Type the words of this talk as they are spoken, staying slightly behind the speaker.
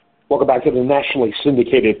Welcome back to the nationally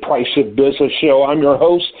syndicated Price of Business show. I'm your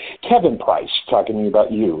host, Kevin Price, talking to you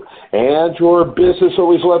about you and your business.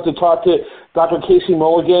 Always love to talk to Dr. Casey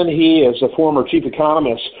Mulligan. He is a former chief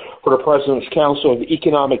economist for the President's Council of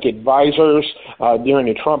Economic Advisors during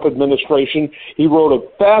the Trump administration. He wrote a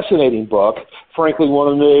fascinating book, frankly, one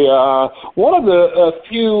of the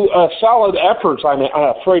few solid efforts, I'm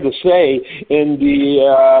afraid to say, in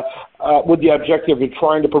the with the objective of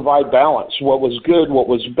trying to provide balance. What was good, what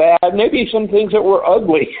was bad, maybe some things that were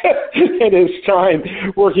ugly in his time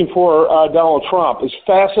working for Donald Trump. It's a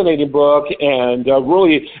fascinating book and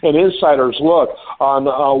really an insider's look on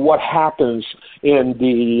what happens in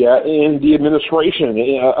the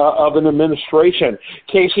administration of an administration.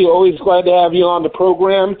 Casey, always glad to have you on the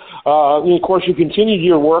program. And of course, you continued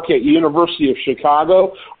your work at University of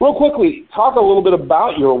Chicago. Real quickly, talk a little bit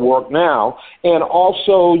about your work now and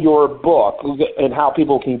also your book and how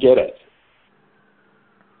people can get it.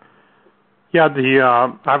 Yeah,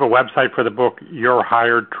 I have a website for the book,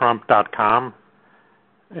 yourhiredtrump.com,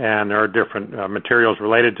 and there are different materials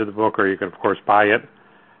related to the book, or you can, of course, buy it.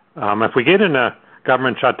 If we get in a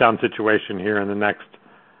government shutdown situation here in the next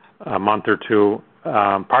month or two,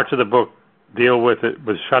 parts of the book deal with it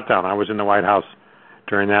with shutdown. I was in the White House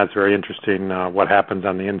during that. It's very interesting what happens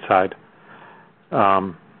on the inside.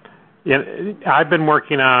 I've been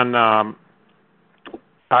working on,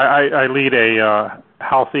 I lead a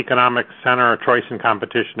health economic center, a choice and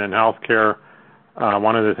competition in healthcare.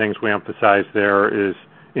 One of the things we emphasize there is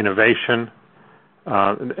innovation,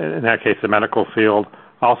 in that case the medical field.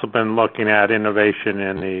 Also been looking at innovation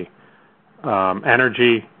in the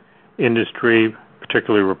energy industry,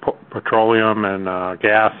 particularly petroleum and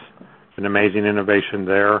gas, an amazing innovation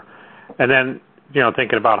there. And then,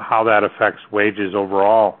 thinking about how that affects wages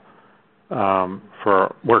overall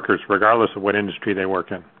for workers, regardless of what industry they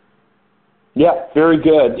work in. Yeah, very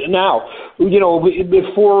good. Now,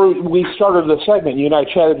 before we started the segment, you and I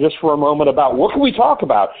chatted just for a moment about what can we talk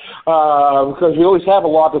about, because we always have a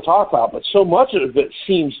lot to talk about, but so much of it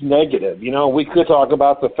seems negative. We could talk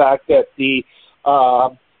about the fact that we've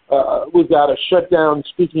got a shutdown,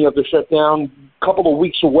 speaking of the shutdown, a couple of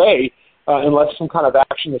weeks away, unless some kind of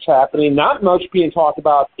action is happening. Not much being talked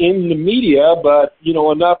about in the media, but,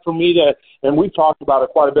 enough for me to, and we've talked about it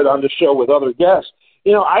quite a bit on the show with other guests.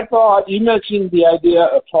 I thought you mentioned the idea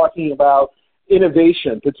of talking about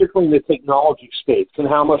innovation, particularly in the technology space, and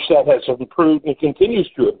how much that has improved and continues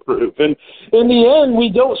to improve. And in the end, we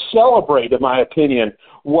don't celebrate, in my opinion,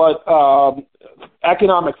 what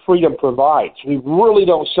economic freedom provides. We really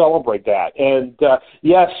don't celebrate that. And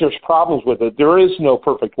yes, there's problems with it. There is no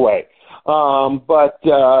perfect way. But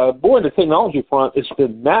boy, the technology front has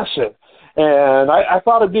been massive. And I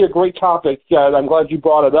thought it'd be a great topic. I'm glad you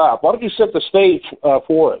brought it up. Why don't you set the stage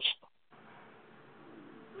for us?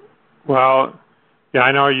 Well, yeah,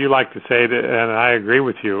 I know you like to say that, and I agree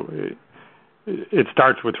with you. It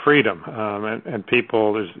starts with freedom, and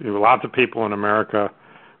people. There's lots of people in America.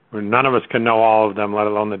 None of us can know all of them, let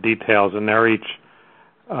alone the details, and they're each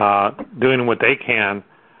doing what they can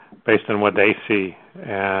based on what they see,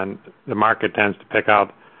 and the market tends to pick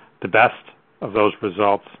out the best of those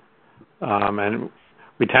results. And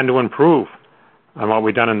we tend to improve on what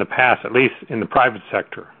we've done in the past, at least in the private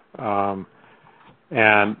sector.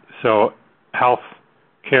 And so health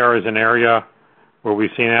care is an area where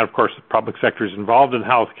we've seen that. Of course, the public sector is involved in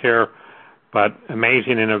health care, but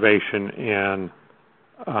amazing innovation in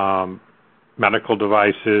medical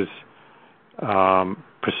devices,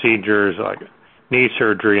 procedures like knee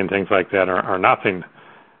surgery and things like that are nothing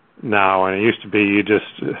now. And it used to be you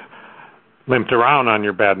just limped around on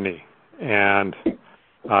your bad knee. And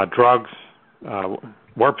drugs,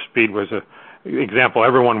 warp speed was an example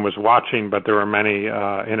everyone was watching, but there were many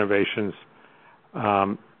innovations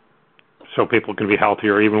so people can be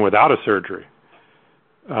healthier even without a surgery.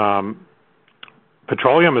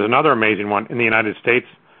 Petroleum is another amazing one in the United States,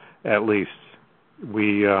 at least.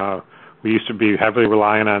 We used to be heavily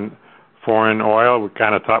reliant on foreign oil. We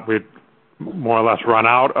kind of thought we'd more or less run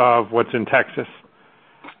out of what's in Texas.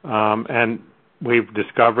 And we've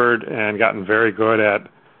discovered and gotten very good at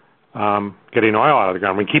getting oil out of the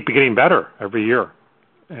ground. We keep getting better every year.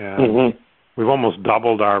 And we've almost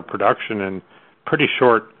doubled our production in pretty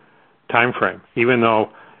short time frame, even though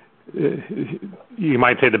you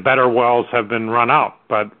might say the better wells have been run out,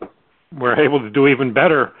 but we're able to do even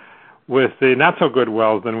better with the not-so-good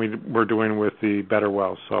wells than we were doing with the better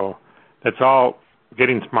wells. So that's all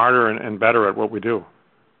getting smarter and better at what we do.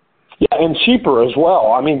 Yeah, and cheaper as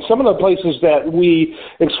well. I mean, some of the places that we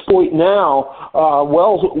exploit now,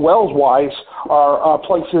 wells-wise, are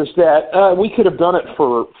places that we could have done it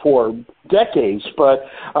for decades, but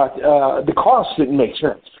the cost didn't make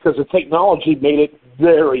sense because the technology made it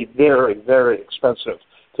very, very, very expensive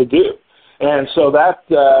to do. And so that,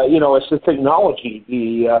 it's the technology.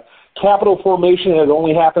 The capital formation that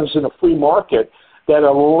only happens in a free market that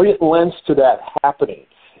lends to that happening.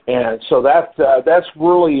 And so that's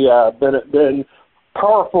really been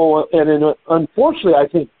powerful and unfortunately, I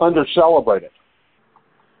think, under-celebrated.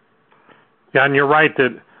 Yeah, and you're right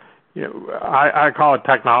that I call it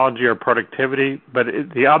technology or productivity, but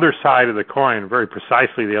the other side of the coin, very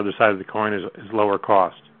precisely the other side of the coin, is lower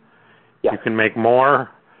cost. Yeah. You can make more.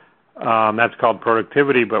 That's called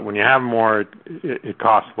productivity, but when you have more, it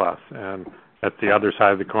costs less, and that's the other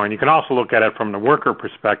side of the coin. You can also look at it from the worker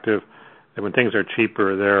perspective, that when things are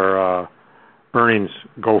cheaper, their earnings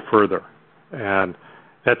go further. And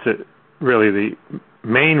that's really the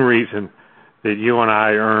main reason that you and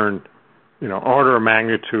I earn, order of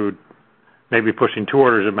magnitude, maybe pushing 2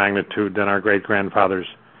 orders of magnitude than our great-grandfathers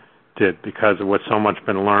did, because of what's so much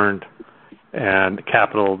been learned and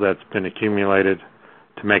capital that's been accumulated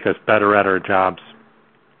to make us better at our jobs.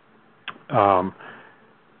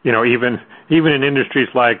 Even in industries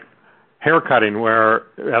like haircutting, where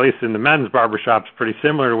at least in the men's barbershop, it's pretty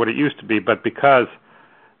similar to what it used to be, but because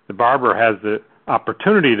the barber has the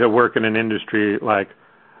opportunity to work in an industry like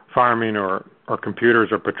farming or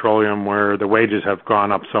computers or petroleum, where the wages have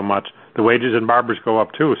gone up so much, the wages in barbers go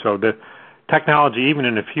up too. So the technology, even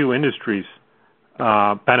in a few industries,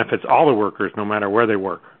 benefits all the workers, no matter where they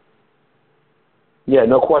work. Yeah,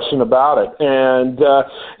 no question about it. And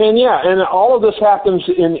all of this happens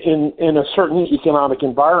in a certain economic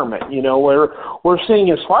environment, where we're seeing,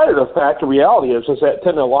 in spite of the fact, the reality is that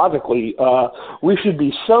technologically we should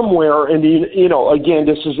be somewhere, and again,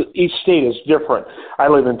 each state is different. I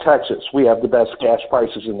live in Texas. We have the best gas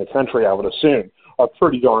prices in the country, I would assume,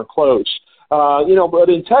 pretty darn close. But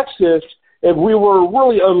in Texas, if we were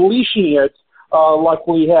really unleashing it like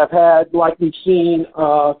we've seen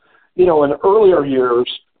in earlier years,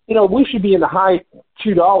 we should be in the high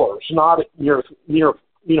 $2, not near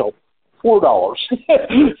 $4.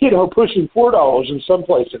 Pushing $4 in some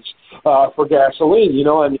places for gasoline.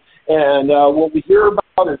 And what we hear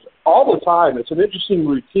about is all the time. It's an interesting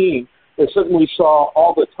routine. It's something we saw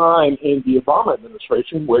all the time in the Obama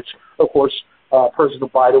administration, which, of course,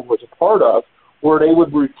 President Biden was a part of, where they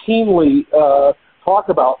would routinely talk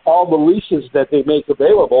about all the leases that they make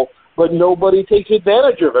available, but nobody takes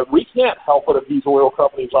advantage of it. We can't help it if these oil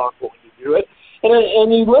companies aren't going to do it.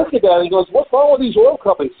 And you look at that and he goes, what's wrong with these oil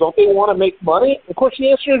companies? Don't they want to make money? Of course, the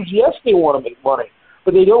answer is yes, they want to make money.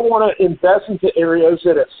 But they don't want to invest into areas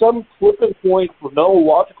that at some flipping point, for no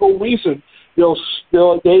logical reason, they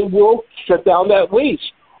will shut down that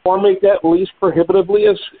lease or make that lease prohibitively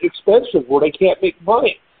expensive where they can't make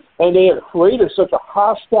money. And they have created such a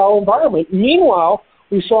hostile environment. Meanwhile,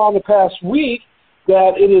 we saw in the past week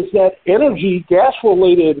that it is that energy,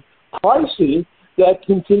 gas-related pricing that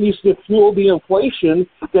continues to fuel the inflation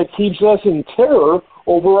that keeps us in terror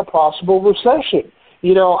over a possible recession.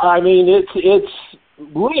 It's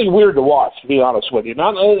really weird to watch, to be honest with you.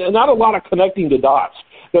 Not a lot of connecting the dots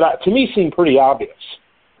that, to me, seem pretty obvious.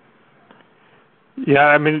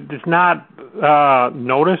 Yeah, it's not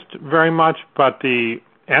noticed very much, but the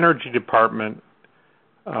Energy Department,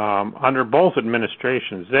 under both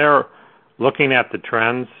administrations, they're looking at the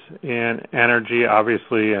trends in energy,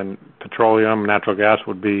 obviously, and petroleum, natural gas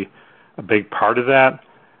would be a big part of that.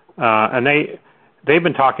 And they've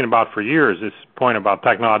been talking about for years this point about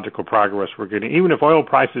technological progress we're getting. Even if oil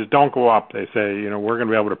prices don't go up, they say, we're going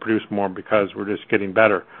to be able to produce more because we're just getting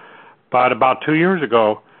better. But about 2 years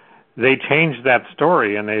ago, they changed that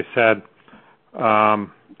story, and they said,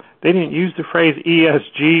 they didn't use the phrase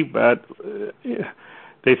ESG, but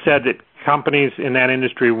they said that companies in that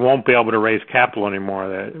industry won't be able to raise capital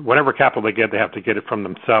anymore. Whatever capital they get, they have to get it from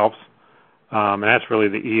themselves. And that's really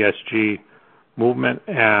the ESG movement.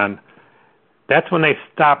 And that's when they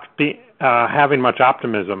stopped having much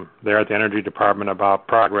optimism there at the Energy Department about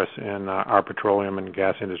progress in our petroleum and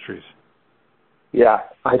gas industries. Yeah,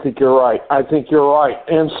 I think you're right.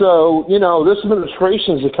 And so, this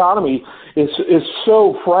administration's economy is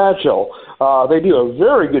so fragile. They do a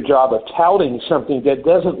very good job of touting something that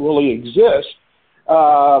doesn't really exist.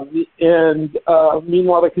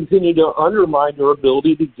 Meanwhile, they continue to undermine their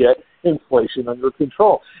ability to get inflation under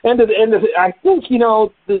control. And I think,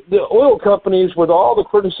 the oil companies, with all the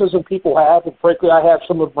criticism people have, and frankly, I have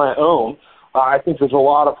some of my own, I think there's a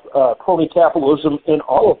lot of crony capitalism in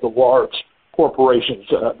all of the large corporations.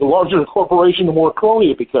 The larger the corporation, the more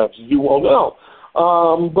crony it becomes, as you well know.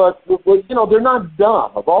 But they're not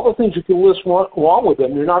dumb. Of all the things you can list wrong with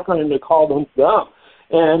them, you're not going to call them dumb.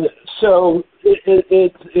 And so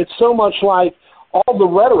it's so much like all the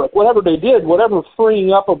rhetoric, whatever they did, whatever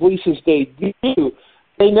freeing up of leases they do,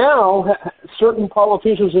 they now, certain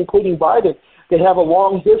politicians, including Biden, they have a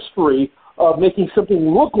long history of making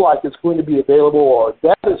something look like it's going to be available or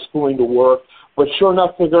that it's going to work, but sure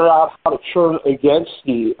enough figure out how to churn against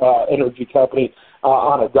the energy company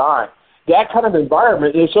on a dime. That kind of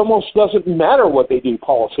environment, it almost doesn't matter what they do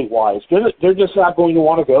policy-wise. They're just not going to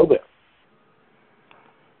want to go there.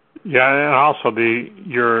 Yeah, and also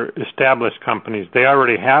your established companies, they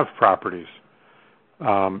already have properties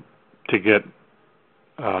to get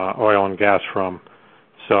oil and gas from.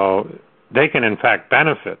 So they can, in fact,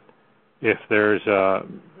 benefit if there's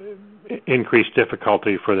increased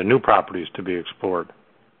difficulty for the new properties to be explored.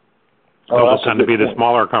 Those tend to be the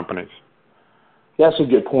smaller companies. That's a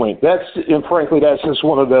good point. And frankly, that's just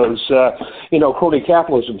one of those, crony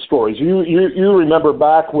capitalism stories. You remember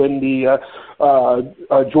back when the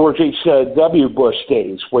George H.W. Bush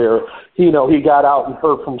days, where he got out and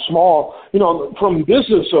heard from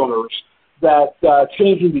business owners that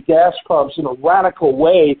changing the gas pumps in a radical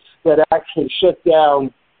way that actually shut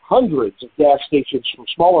down hundreds of gas stations from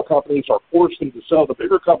smaller companies or forced them to sell to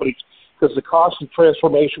bigger companies because the cost of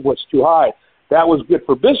transformation was too high. That was good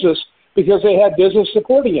for business because they had business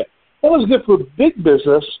supporting it. That was good for big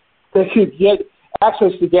business that could get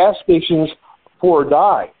access to gas stations for a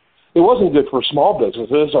dime. It wasn't good for small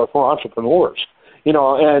businesses or for entrepreneurs.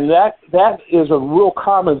 And that is a real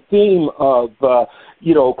common theme of,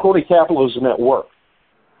 crony capitalism at work.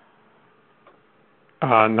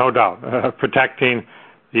 No doubt. Protecting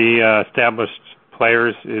the established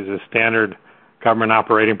players is a standard government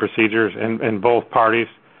operating procedures in both parties.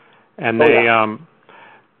 And they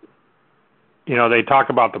talk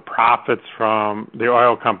about the profits from the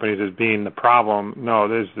oil companies as being the problem. No,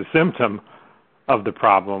 there's the symptom of the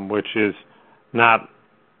problem, which is not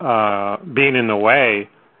being in the way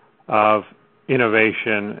of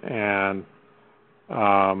innovation and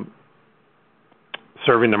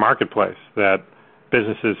serving the marketplace that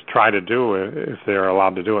businesses try to do if they're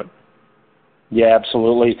allowed to do it. Yeah,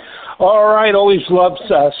 absolutely. All right, always love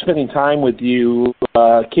spending time with you.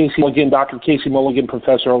 Casey Mulligan, Dr. Casey Mulligan,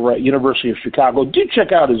 professor over at University of Chicago. Do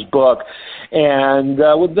check out his book. And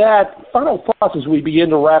with that, final thoughts as we begin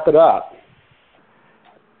to wrap it up.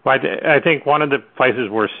 Well, I think one of the places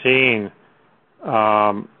we're seeing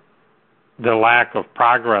the lack of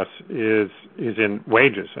progress is in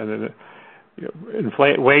wages. And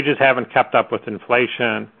wages haven't kept up with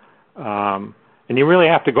inflation. And you really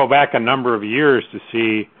have to go back a number of years to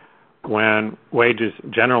see when wages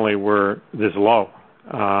generally were this low.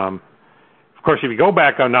 Of course, if you go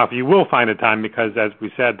back enough, you will find a time because, as we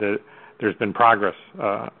said, there's been progress.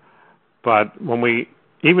 But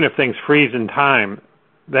even if things freeze in time,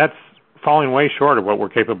 that's falling way short of what we're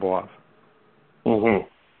capable of. Mm-hmm.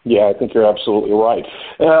 Yeah, I think you're absolutely right.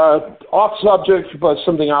 Off subject, but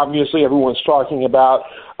something obviously everyone's talking about,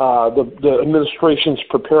 the administration's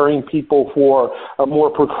preparing people for a more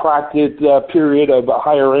protracted period of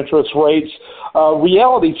higher interest rates.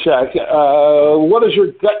 Reality check, what does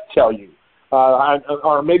your gut tell you?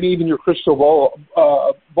 Or maybe even your crystal ball,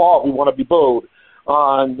 we want to be bold,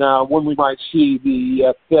 on when we might see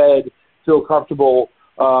the Fed feel comfortable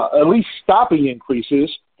at least stopping increases.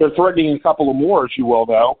 They're threatening a couple of more, as you well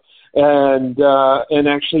know, and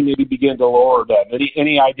actually maybe begin to lower them.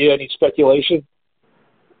 Any idea, any speculation?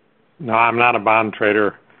 No, I'm not a bond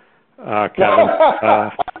trader, Kevin.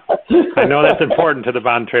 I know that's important to the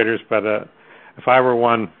bond traders, but if I were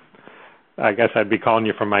one, I guess I'd be calling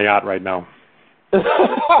you from my yacht right now.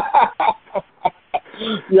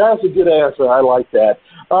 Yeah, that's a good answer. I like that.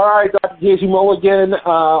 All right, Dr. Casey Mulligan,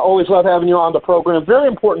 always love having you on the program. Very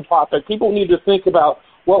important topic. People need to think about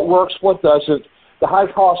what works, what doesn't. The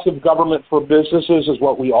high cost of government for businesses is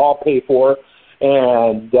what we all pay for,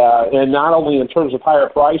 and not only in terms of higher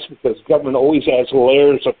price, because government always adds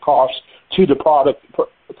layers of cost to the product,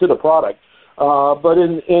 but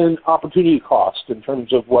in opportunity cost in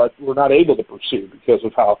terms of what we're not able to pursue because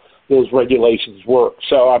of how those regulations work.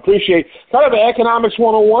 So I appreciate kind of Economics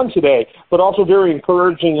 101 today, but also very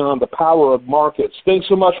encouraging on the power of markets. Thanks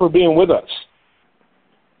so much for being with us.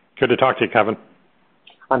 Good to talk to you, Kevin.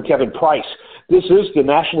 I'm Kevin Price. This is the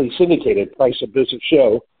nationally syndicated Price of Business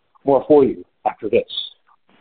show. More for you after this.